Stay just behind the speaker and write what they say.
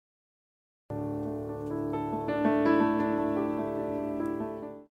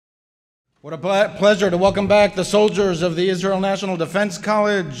What a pleasure to welcome back the soldiers of the Israel National Defense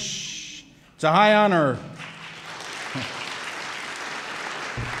College. It's a high honor.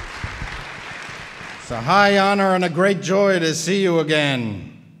 It's a high honor and a great joy to see you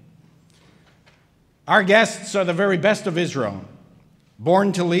again. Our guests are the very best of Israel,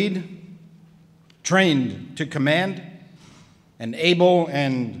 born to lead, trained to command, and able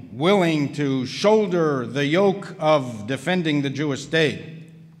and willing to shoulder the yoke of defending the Jewish state.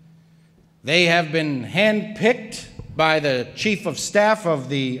 They have been handpicked by the Chief of Staff of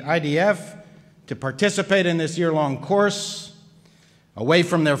the IDF to participate in this year-long course away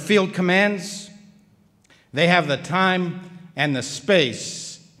from their field commands. They have the time and the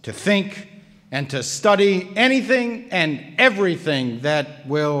space to think and to study anything and everything that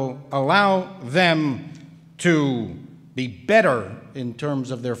will allow them to be better in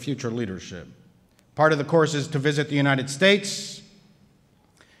terms of their future leadership. Part of the course is to visit the United States,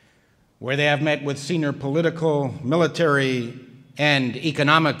 where they have met with senior political, military, and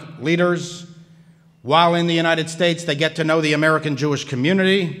economic leaders. While in the United States, they get to know the American Jewish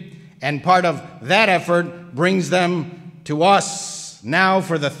community, and part of that effort brings them to us now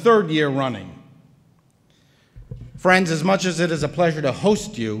for the third year running. Friends, as much as it is a pleasure to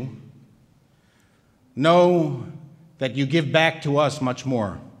host you, know that you give back to us much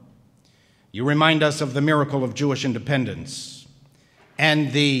more. You remind us of the miracle of Jewish independence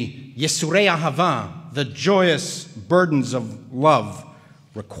and the Yesurei Ahava, the joyous burdens of love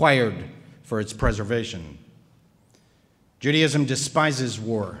required for its preservation. Judaism despises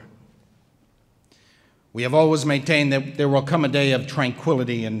war. We have always maintained that there will come a day of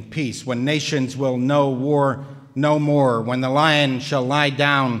tranquility and peace when nations will know war no more, when the lion shall lie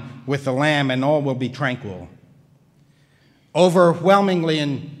down with the lamb and all will be tranquil. Overwhelmingly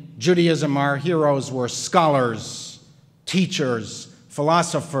in Judaism, our heroes were scholars, teachers,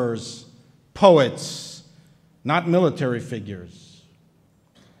 philosophers, poets, not military figures.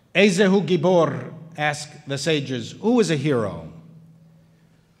 Ezehu Gibor, ask the sages, who is a hero?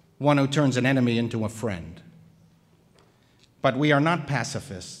 One who turns an enemy into a friend. But we are not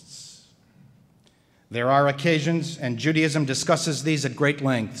pacifists. There are occasions, and Judaism discusses these at great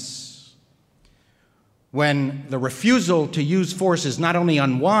lengths, when the refusal to use force is not only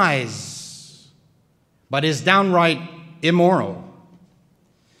unwise, but is downright immoral.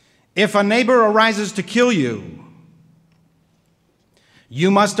 If a neighbor arises to kill you,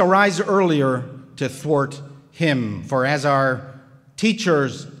 you must arise earlier to thwart him. For as our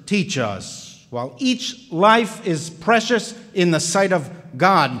teachers teach us, while each life is precious in the sight of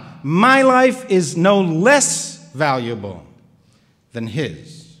God, my life is no less valuable than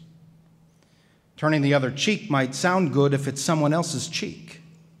his. Turning the other cheek might sound good if it's someone else's cheek,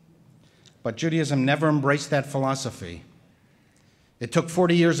 but Judaism never embraced that philosophy. It took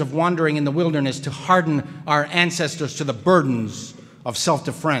 40 years of wandering in the wilderness to harden our ancestors to the burdens of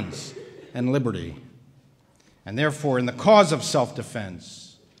self-defense and liberty. And therefore, in the cause of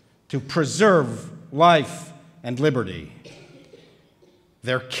self-defense, to preserve life and liberty,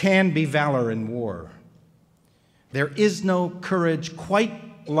 there can be valor in war. There is no courage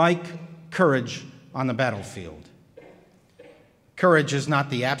quite like courage on the battlefield. Courage is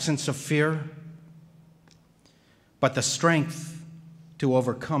not the absence of fear, but the strength to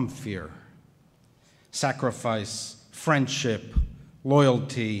overcome fear. Sacrifice, friendship,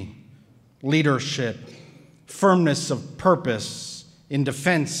 loyalty, leadership, firmness of purpose in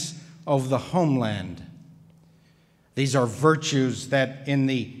defense of the homeland. These are virtues that in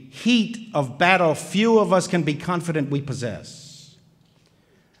the heat of battle, few of us can be confident we possess.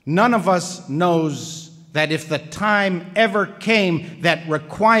 None of us knows that if the time ever came that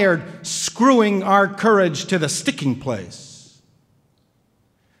required screwing our courage to the sticking place,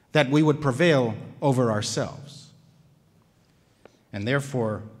 that we would prevail over ourselves. And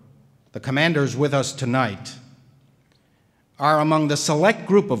therefore, the commanders with us tonight are among the select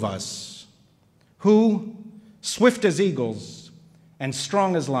group of us who, swift as eagles and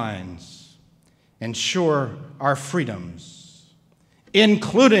strong as lions, ensure our freedoms,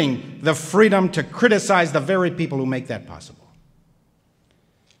 including the freedom to criticize the very people who make that possible.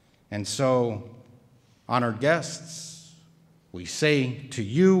 And so, honored guests, we say to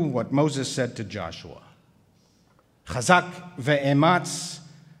you what Moses said to Joshua. Chazak ve'ematz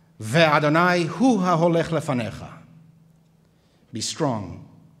ve'Adonai hu ha'holech lefanecha. Be strong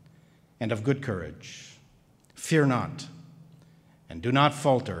and of good courage. Fear not, and do not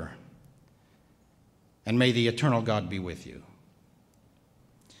falter, and may the eternal God be with you.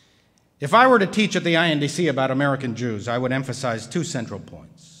 If I were to teach at the INDC about American Jews, I would emphasize two central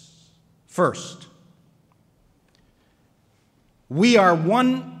points. First, we are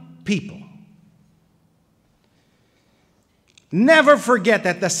one people Never forget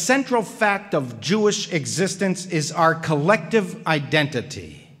that the central fact of Jewish existence is our collective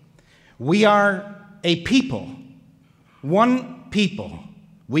identity. We are a people, one people.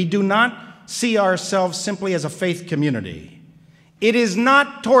 We do not see ourselves simply as a faith community. It is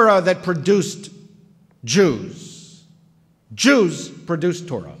not Torah that produced Jews. Jews produced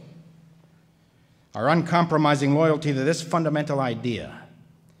Torah. Our uncompromising loyalty to this fundamental idea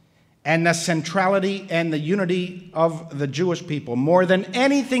and the centrality and the unity of the Jewish people, more than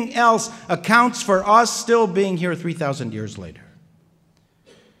anything else, accounts for us still being here 3,000 years later.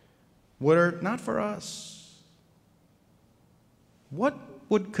 Were it not for us, what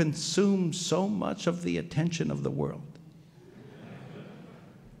would consume so much of the attention of the world?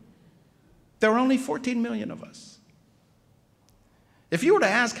 There are only 14 million of us. If you were to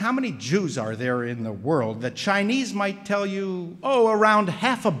ask how many Jews are there in the world, the Chinese might tell you, oh, around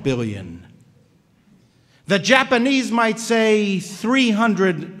 500 million. The Japanese might say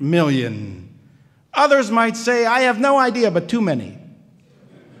 300 million. Others might say, I have no idea, but too many.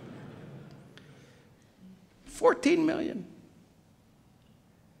 14 million.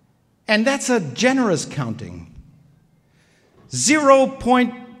 And that's a generous counting.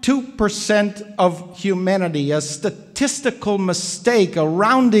 0.2% of humanity, a statistical mistake, a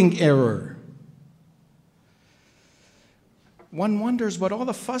rounding error. One wonders what all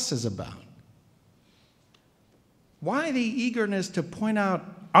the fuss is about. Why the eagerness to point out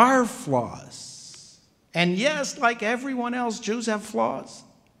our flaws? And yes, like everyone else, Jews have flaws.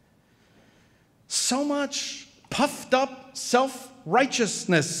 So much puffed up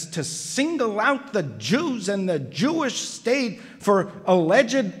self-righteousness to single out the Jews and the Jewish state for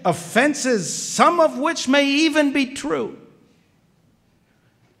alleged offenses, some of which may even be true.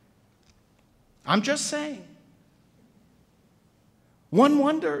 I'm just saying. One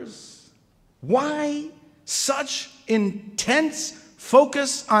wonders why such intense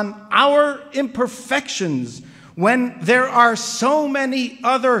focus on our imperfections when there are so many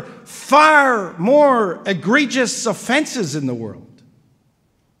other far more egregious offenses in the world.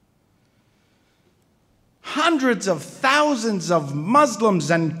 Hundreds of thousands of Muslims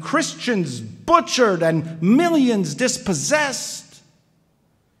and Christians butchered and millions dispossessed.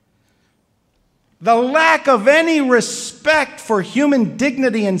 The lack of any respect for human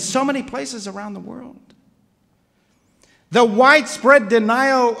dignity in so many places around the world. The widespread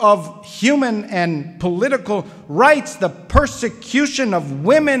denial of human and political rights, the persecution of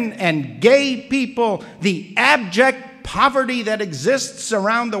women and gay people, the abject poverty that exists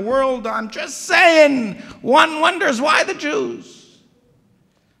around the world. I'm just saying, one wonders why the Jews?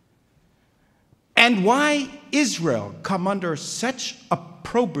 And why Israel come under such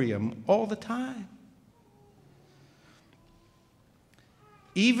opprobrium all the time?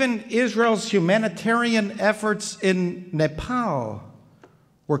 Even Israel's humanitarian efforts in Nepal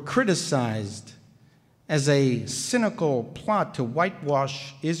were criticized as a cynical plot to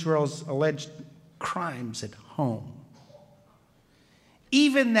whitewash Israel's alleged crimes at home.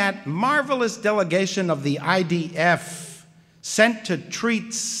 Even that marvelous delegation of the IDF sent to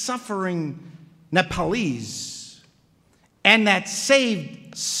treat suffering Nepalese and that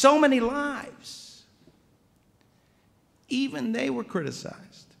saved so many lives, even they were criticized.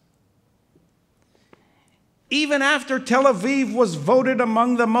 Even after Tel Aviv was voted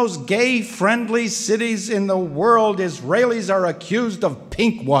among the most gay-friendly cities in the world, Israelis are accused of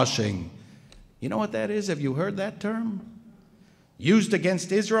pinkwashing. You know what that is? Have you heard that term? Used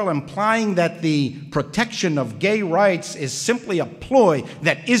against Israel, implying that the protection of gay rights is simply a ploy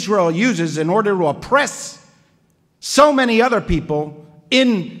that Israel uses in order to oppress so many other people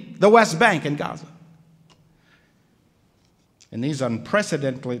in the West Bank and Gaza. In these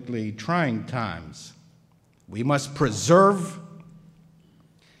unprecedentedly trying times, we must preserve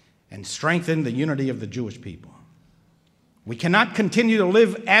and strengthen the unity of the Jewish people. We cannot continue to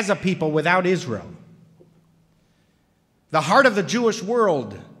live as a people without Israel. The heart of the Jewish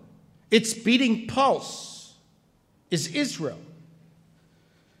world, its beating pulse, is Israel.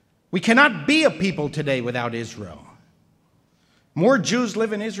 We cannot be a people today without Israel. More Jews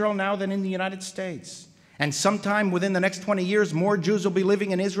live in Israel now than in the United States. And sometime within the next 20 years, more Jews will be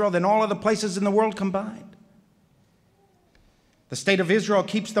living in Israel than all other places in the world combined. The state of Israel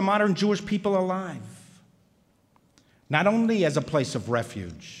keeps the modern Jewish people alive, not only as a place of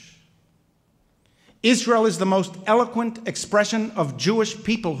refuge. Israel is the most eloquent expression of Jewish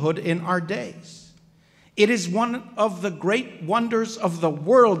peoplehood in our days. It is one of the great wonders of the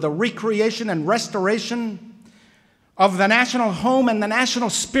world, the recreation and restoration of the national home and the national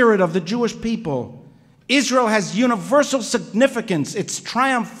spirit of the Jewish people. Israel has universal significance. Its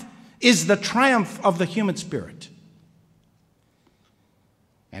triumph is the triumph of the human spirit.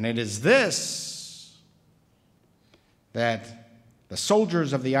 And it is this that the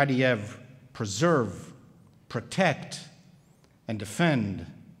soldiers of the IDF preserve, protect, and defend.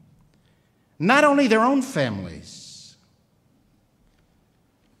 Not only their own families,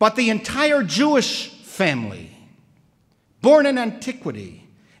 but the entire Jewish family, born in antiquity,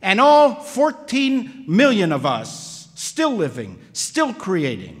 and all 14 million of us still living, still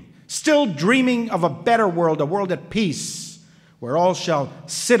creating, still dreaming of a better world, a world at peace, where all shall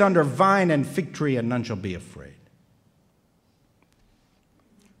sit under vine and fig tree and none shall be afraid.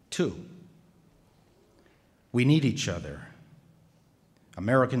 2, we need each other.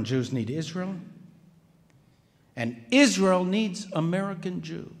 American Jews need Israel, and Israel needs American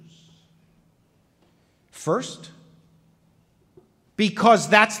Jews. First, because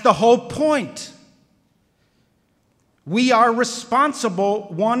that's the whole point. We are responsible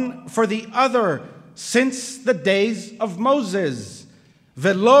one for the other since the days of Moses.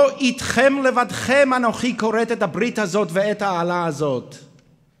 Velo itchem levadchem anochi koret et habrit hazot ve'et ha'ala hazot.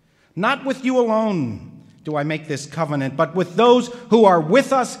 Not with you alone do I make this covenant, but with those who are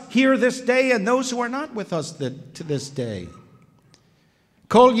with us here this day and those who are not with us to this day.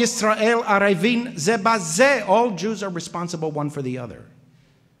 Kol Yisrael arevin ze bazeh. All Jews are responsible one for the other.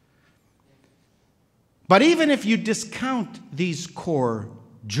 But even if you discount these core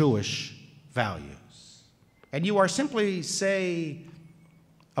Jewish values, and you are simply, say,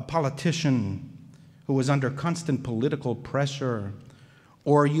 a politician who is under constant political pressure,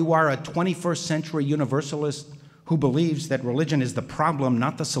 or you are a 21st century universalist who believes that religion is the problem,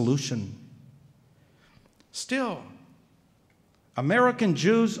 not the solution, still, American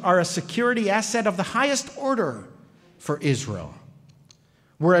Jews are a security asset of the highest order for Israel.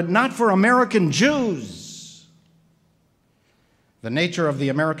 Were it not for American Jews, the nature of the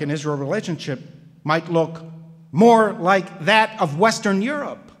American-Israel relationship might look more like that of Western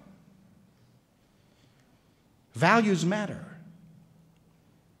Europe. Values matter.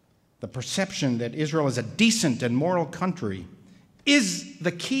 The perception that Israel is a decent and moral country is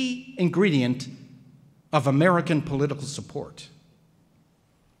the key ingredient of American political support.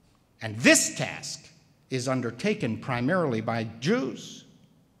 And this task is undertaken primarily by Jews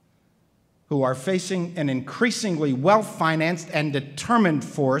who are facing an increasingly well-financed and determined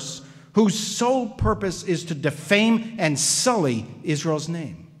force whose sole purpose is to defame and sully Israel's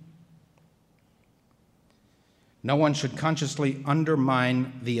name. No one should consciously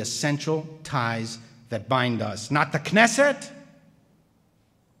undermine the essential ties that bind us. Not the Knesset,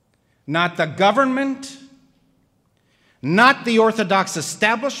 not the government, not the Orthodox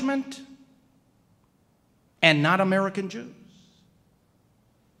establishment, and not American Jews.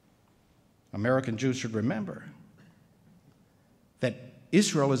 American Jews should remember that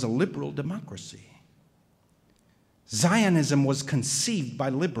Israel is a liberal democracy. Zionism was conceived by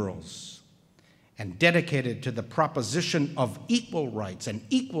liberals and dedicated to the proposition of equal rights and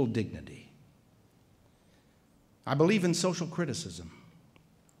equal dignity. I believe in social criticism.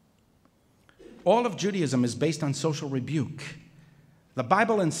 All of Judaism is based on social rebuke. The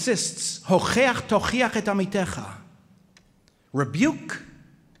Bible insists, "Hocheach tochiach et amitecha." Rebuke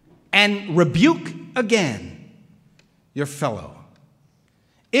and rebuke again your fellow.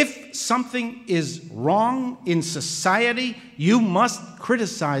 If something is wrong in society, you must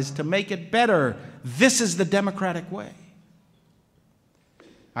criticize to make it better. This is the democratic way.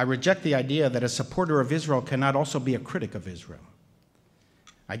 I reject the idea that a supporter of Israel cannot also be a critic of Israel.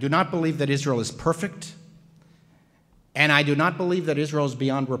 I do not believe that Israel is perfect, and I do not believe that Israel is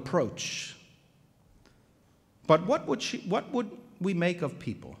beyond reproach. But what would we make of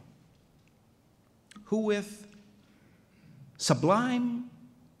people who, with sublime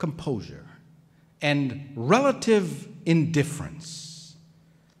composure and relative indifference,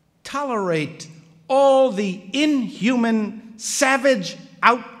 tolerate all the inhuman, savage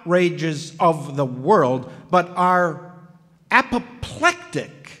outrages of the world, but are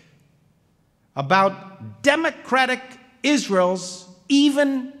apoplectic about democratic Israel's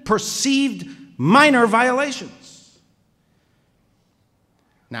even perceived minor violations?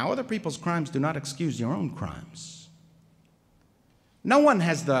 Now, other people's crimes do not excuse your own crimes. No one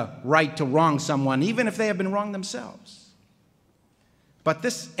has the right to wrong someone, even if they have been wronged themselves. But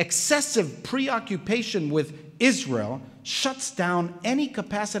this excessive preoccupation with Israel shuts down any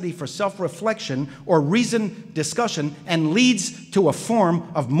capacity for self-reflection or reasoned discussion and leads to a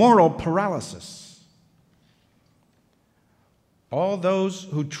form of moral paralysis. All those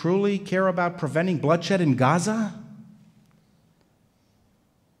who truly care about preventing bloodshed in Gaza,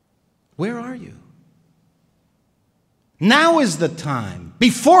 where are you? Now is the time,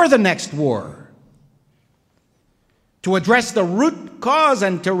 before the next war. to address the root cause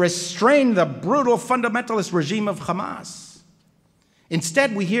and to restrain the brutal fundamentalist regime of Hamas.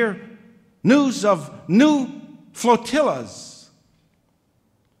 Instead, we hear news of new flotillas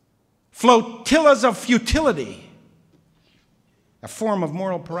of futility, a form of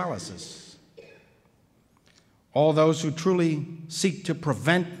moral paralysis. All those who truly seek to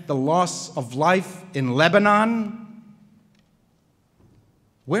prevent the loss of life in Lebanon,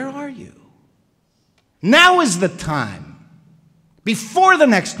 where are you? Now is the time, before the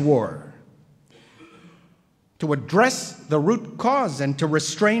next war, to address the root cause and to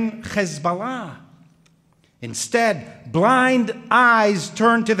restrain Hezbollah. Instead, blind eyes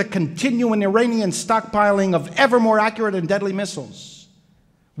turn to the continuing Iranian stockpiling of ever more accurate and deadly missiles.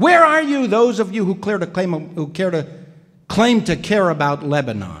 Where are you, those of you who care to claim to care about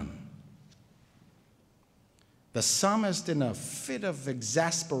Lebanon? The psalmist, in a fit of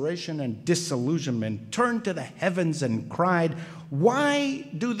exasperation and disillusionment, turned to the heavens and cried, "Why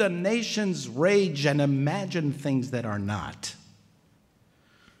do the nations rage and imagine things that are not?"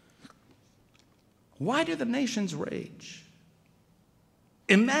 Why do the nations rage,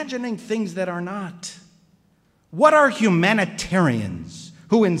 imagining things that are not? What are humanitarians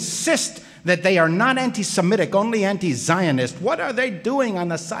who insist that they are not anti-Semitic, only anti-Zionist? What are they doing on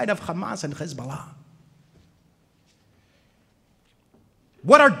the side of Hamas and Hezbollah?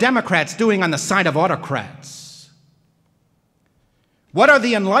 What are Democrats doing on the side of autocrats? What are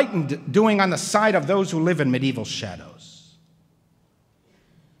the enlightened doing on the side of those who live in medieval shadows?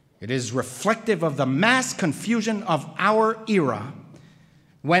 It is reflective of the mass confusion of our era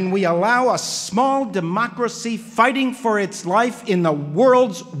when we allow a small democracy fighting for its life in the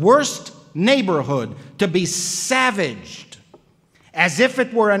world's worst neighborhood to be savaged as if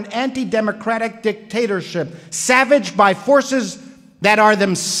it were an anti-democratic dictatorship, savaged by forces that are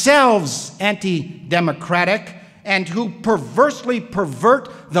themselves anti-democratic and who perversely pervert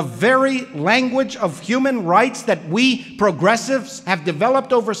the very language of human rights that we progressives have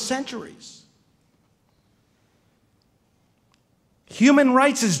developed over centuries. Human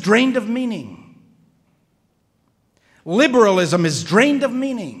rights is drained of meaning. Liberalism is drained of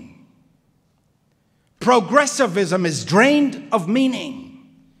meaning. Progressivism is drained of meaning.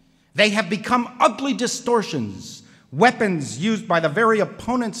 They have become ugly distortions, weapons used by the very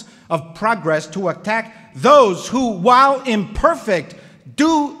opponents of progress to attack those who, while imperfect,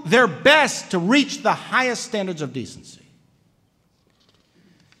 do their best to reach the highest standards of decency.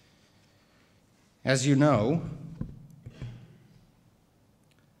 As you know,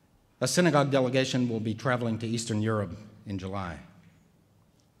 a synagogue delegation will be traveling to Eastern Europe in July.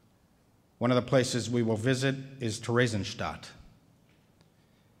 One of the places we will visit is Theresienstadt,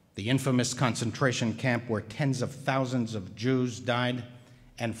 the infamous concentration camp where tens of thousands of Jews died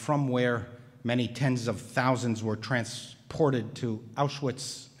and from where many tens of thousands were transported to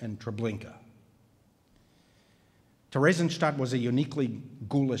Auschwitz and Treblinka. Theresienstadt was a uniquely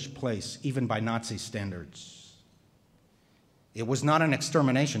ghoulish place, even by Nazi standards. It was not an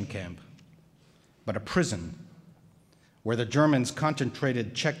extermination camp, but a prison where the Germans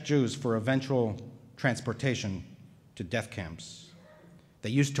concentrated Czech Jews for eventual transportation to death camps. They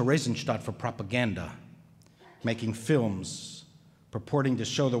used Theresienstadt for propaganda, making films purporting to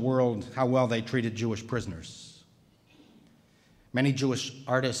show the world how well they treated Jewish prisoners. Many Jewish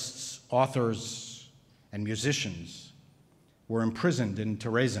artists, authors, and musicians were imprisoned in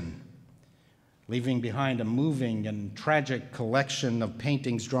Theresienstadt, leaving behind a moving and tragic collection of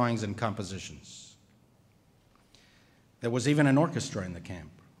paintings, drawings, and compositions. There was even an orchestra in the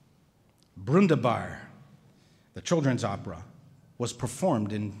camp. Brundebar, the children's opera, was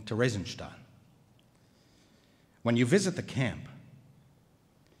performed in Theresienstadt. When you visit the camp,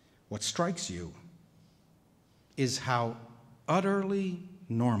 what strikes you is how utterly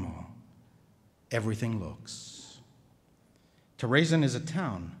normal everything looks. Theresienstadt is a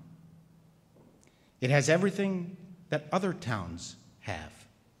town. It has everything that other towns have.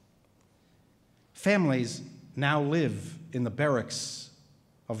 Families now live in the barracks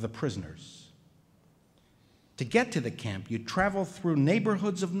of the prisoners. To get to the camp, you travel through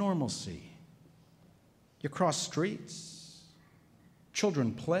neighborhoods of normalcy. You cross streets.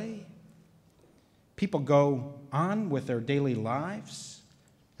 Children play. People go on with their daily lives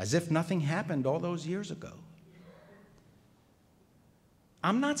as if nothing happened all those years ago.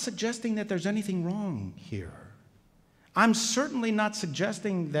 I'm not suggesting that there's anything wrong here. I'm certainly not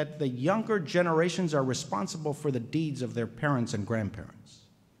suggesting that the younger generations are responsible for the deeds of their parents and grandparents.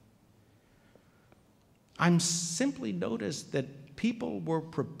 I'm simply noticed that people were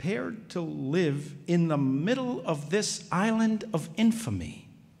prepared to live in the middle of this island of infamy,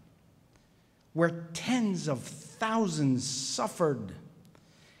 where tens of thousands suffered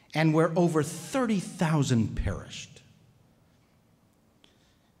and where over 30,000 perished.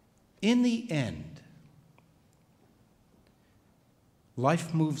 In the end,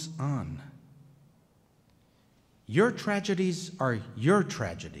 life moves on. Your tragedies are your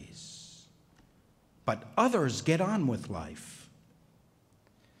tragedies, but others get on with life.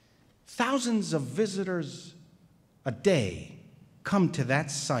 Thousands of visitors a day come to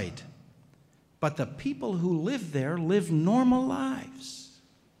that site, but the people who live there live normal lives.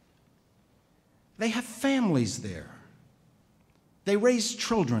 They have families there. They raise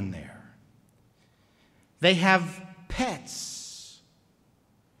children there. They have pets.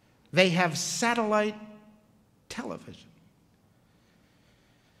 They have satellite television.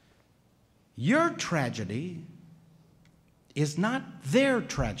 Your tragedy is not their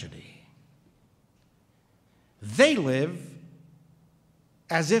tragedy. They live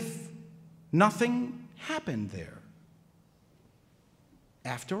as if nothing happened there.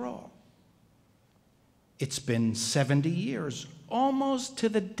 After all, it's been 70 years, almost to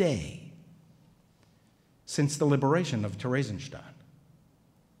the day, since the liberation of Theresienstadt.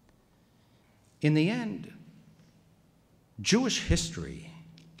 In the end, Jewish history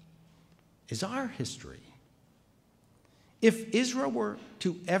is our history. If Israel were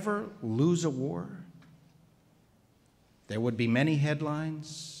to ever lose a war, there would be many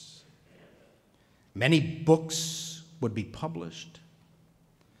headlines, many books would be published,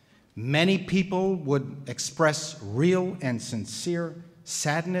 many people would express real and sincere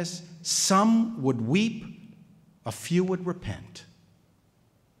sadness, some would weep, a few would repent.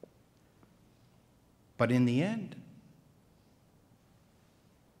 But in the end,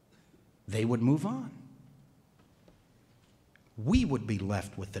 they would move on. We would be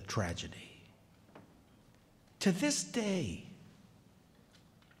left with the tragedy. To this day,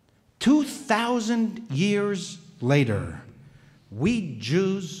 2,000 years later, we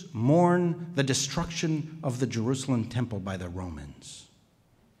Jews mourn the destruction of the Jerusalem temple by the Romans.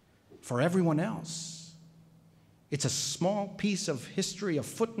 For everyone else, it's a small piece of history, a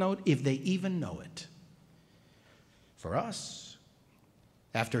footnote, if they even know it. For us,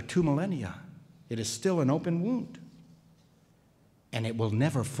 after 2 millennia, it is still an open wound, and it will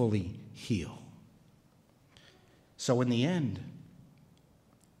never fully heal. So in the end,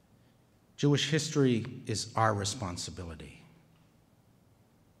 Jewish history is our responsibility.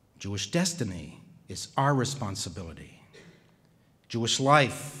 Jewish destiny is our responsibility. Jewish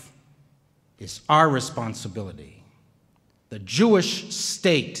life is our responsibility. The Jewish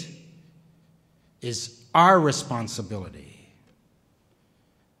state is our responsibility.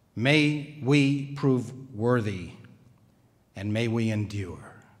 May we prove worthy, and may we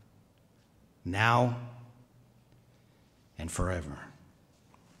endure, now and forever.